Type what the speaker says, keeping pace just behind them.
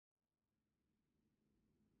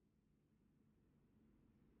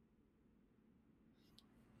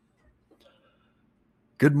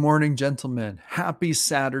Good morning, gentlemen. Happy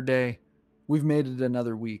Saturday. We've made it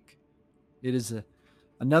another week. It is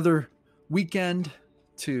another weekend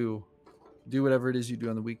to do whatever it is you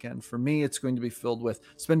do on the weekend. For me, it's going to be filled with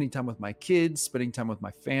spending time with my kids, spending time with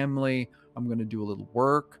my family. I'm going to do a little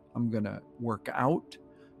work. I'm going to work out.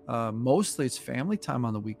 Mostly it's family time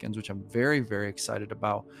on the weekends, which I'm very, very excited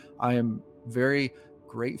about. I am very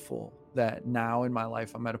grateful that now in my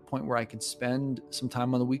life, I'm at a point where I can spend some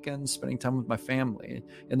time on the weekends, spending time with my family.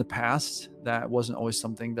 In the past, that wasn't always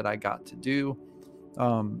something that I got to do.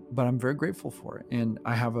 But I'm very grateful for it. And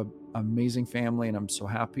I have an amazing family, and I'm so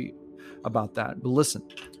happy about that. But listen,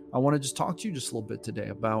 I want to just talk to you just a little bit today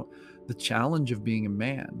about the challenge of being a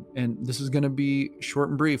man. And this is going to be short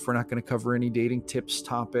and brief. We're not going to cover any dating tips,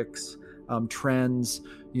 topics, trends,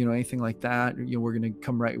 anything like that. We're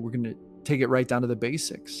going to take it right down to the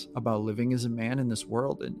basics about living as a man in this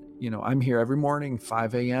world. And, I'm here every morning,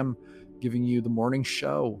 5 a.m., giving you the morning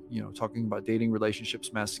show, talking about dating,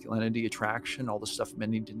 relationships, masculinity, attraction, all the stuff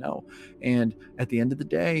men need to know. And at the end of the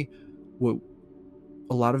day, what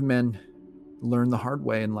a lot of men learn the hard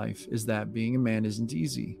way in life is that being a man isn't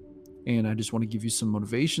easy. And I just want to give you some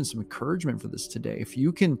motivation, some encouragement for this today. If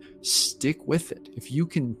you can stick with it, if you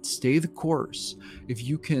can stay the course, if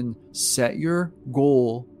you can set your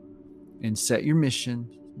goal and set your mission,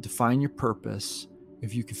 define your purpose,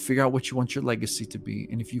 if you can figure out what you want your legacy to be,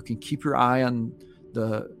 and if you can keep your eye on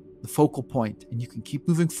the focal point and you can keep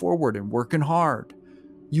moving forward and working hard,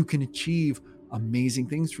 you can achieve amazing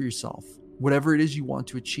things for yourself. Whatever it is you want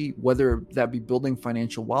to achieve, whether that be building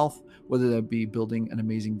financial wealth, whether that be building an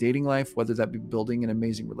amazing dating life, whether that be building an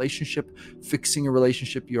amazing relationship, fixing a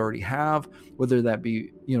relationship you already have, whether that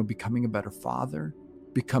be, becoming a better father,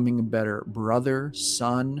 becoming a better brother,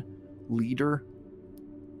 son, leader,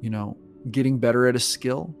 getting better at a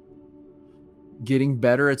skill, getting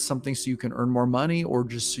better at something so you can earn more money or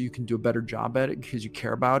just so you can do a better job at it because you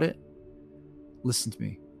care about it. Listen to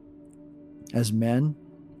me. As men,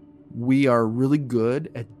 we are really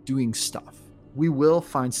good at doing stuff. We will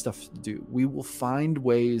find stuff to do. We will find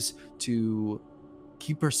ways to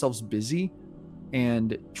keep ourselves busy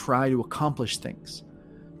and try to accomplish things.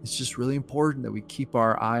 It's just really important that we keep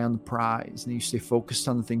our eye on the prize and you stay focused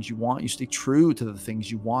on the things you want. You stay true to the things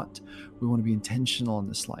you want. We want to be intentional in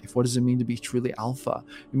this life. What does it mean to be truly alpha?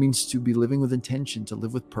 It means to be living with intention, to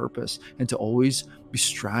live with purpose, and to always be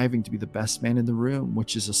striving to be the best man in the room,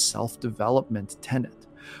 which is a self-development tenet.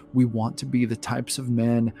 We want to be the types of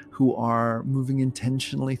men who are moving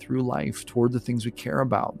intentionally through life toward the things we care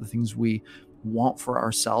about, the things we want for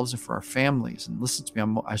ourselves and for our families. And listen to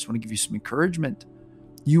me, I just want to give you some encouragement.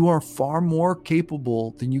 You are far more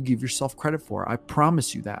capable than you give yourself credit for. I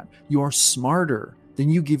promise you that. You are smarter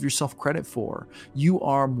than you give yourself credit for. You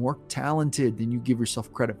are more talented than you give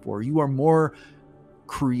yourself credit for. You are more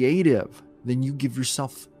creative than you give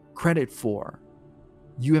yourself credit for.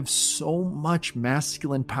 You have so much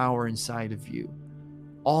masculine power inside of you.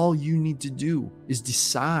 All you need to do is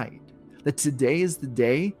decide that today is the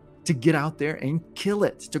day to get out there and kill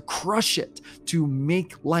it, to crush it, to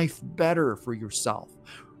make life better for yourself.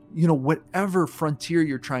 Whatever frontier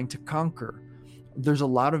you're trying to conquer. There's a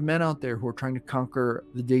lot of men out there who are trying to conquer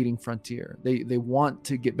the dating frontier. They want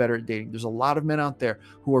to get better at dating. There's a lot of men out there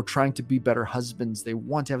who are trying to be better husbands. They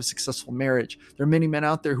want to have a successful marriage. There are many men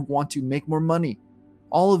out there who want to make more money.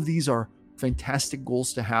 All of these are fantastic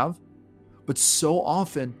goals to have. But so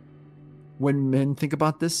often when men think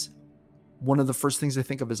about this, one of the first things they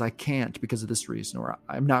think of is I can't because of this reason, or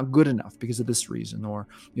I'm not good enough because of this reason, or,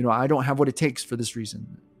 I don't have what it takes for this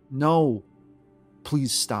reason. No,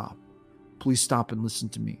 please stop. Please stop and listen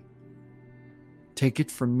to me. Take it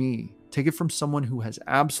from me. Take it from someone who has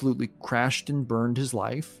absolutely crashed and burned his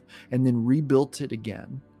life and then rebuilt it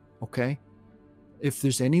again. Okay? If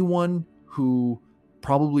there's anyone who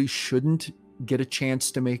probably shouldn't get a chance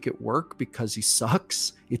to make it work because he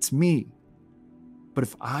sucks, it's me. But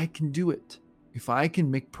if I can do it, if I can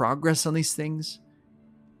make progress on these things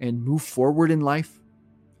and move forward in life,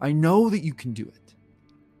 I know that you can do it.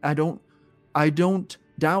 I don't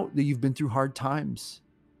doubt that you've been through hard times,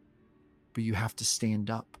 but you have to stand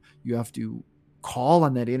up. You have to call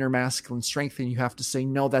on that inner masculine strength and you have to say,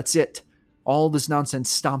 no, that's it. All this nonsense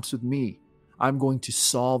stops with me. I'm going to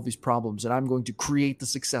solve these problems and I'm going to create the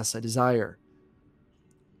success I desire.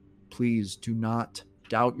 Please do not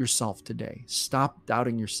doubt yourself today. Stop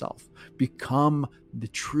doubting yourself. Become the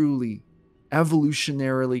truly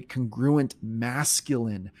evolutionarily congruent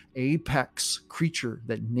masculine apex creature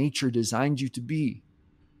that nature designed you to be.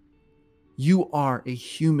 You are a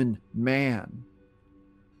human man.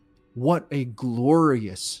 What a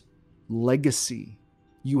glorious legacy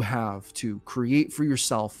You have to create for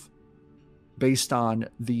yourself based on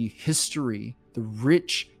the history, the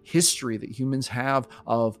rich history that humans have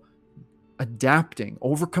of adapting,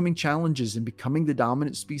 overcoming challenges, and becoming the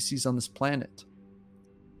dominant species on this planet.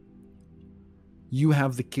 You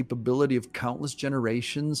have the capability of countless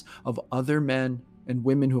generations of other men and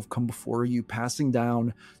women who have come before you, passing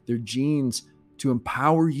down their genes to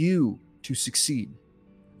empower you to succeed.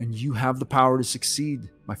 And you have the power to succeed,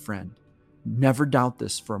 my friend. Never doubt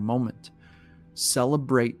this for a moment.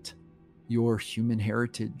 Celebrate your human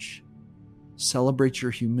heritage. Celebrate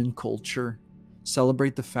your human culture.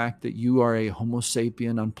 Celebrate the fact that you are a Homo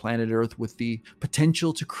sapien on planet Earth with the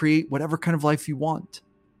potential to create whatever kind of life you want.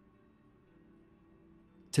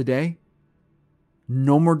 Today,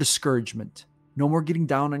 no more discouragement. No more getting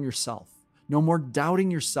down on yourself. No more doubting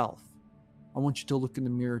yourself. I want you to look in the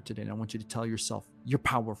mirror today and I want you to tell yourself, you're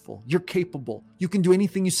powerful. You're capable. You can do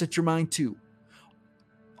anything you set your mind to.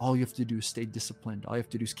 All you have to do is stay disciplined. All you have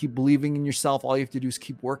to do is keep believing in yourself. All you have to do is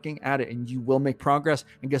keep working at it and you will make progress.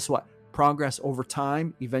 And guess what? Progress over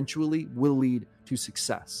time eventually will lead to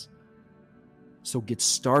success. So get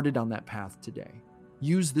started on that path today.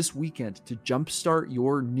 Use this weekend to jumpstart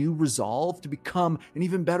your new resolve to become an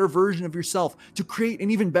even better version of yourself, to create an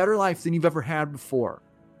even better life than you've ever had before.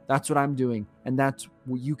 That's what I'm doing, and that's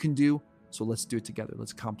what you can do. So let's do it together.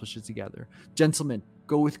 Let's accomplish it together. Gentlemen,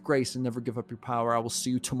 go with grace and never give up your power. I will see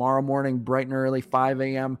you tomorrow morning, bright and early, 5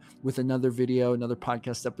 a.m. with another video, another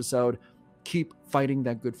podcast episode. Keep fighting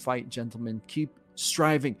that good fight, gentlemen. Keep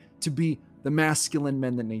striving to be the masculine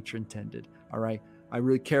men that nature intended. All right. I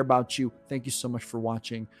really care about you. Thank you so much for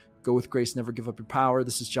watching. Go with grace, never give up your power.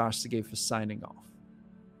 This is Josh Sigafus signing off.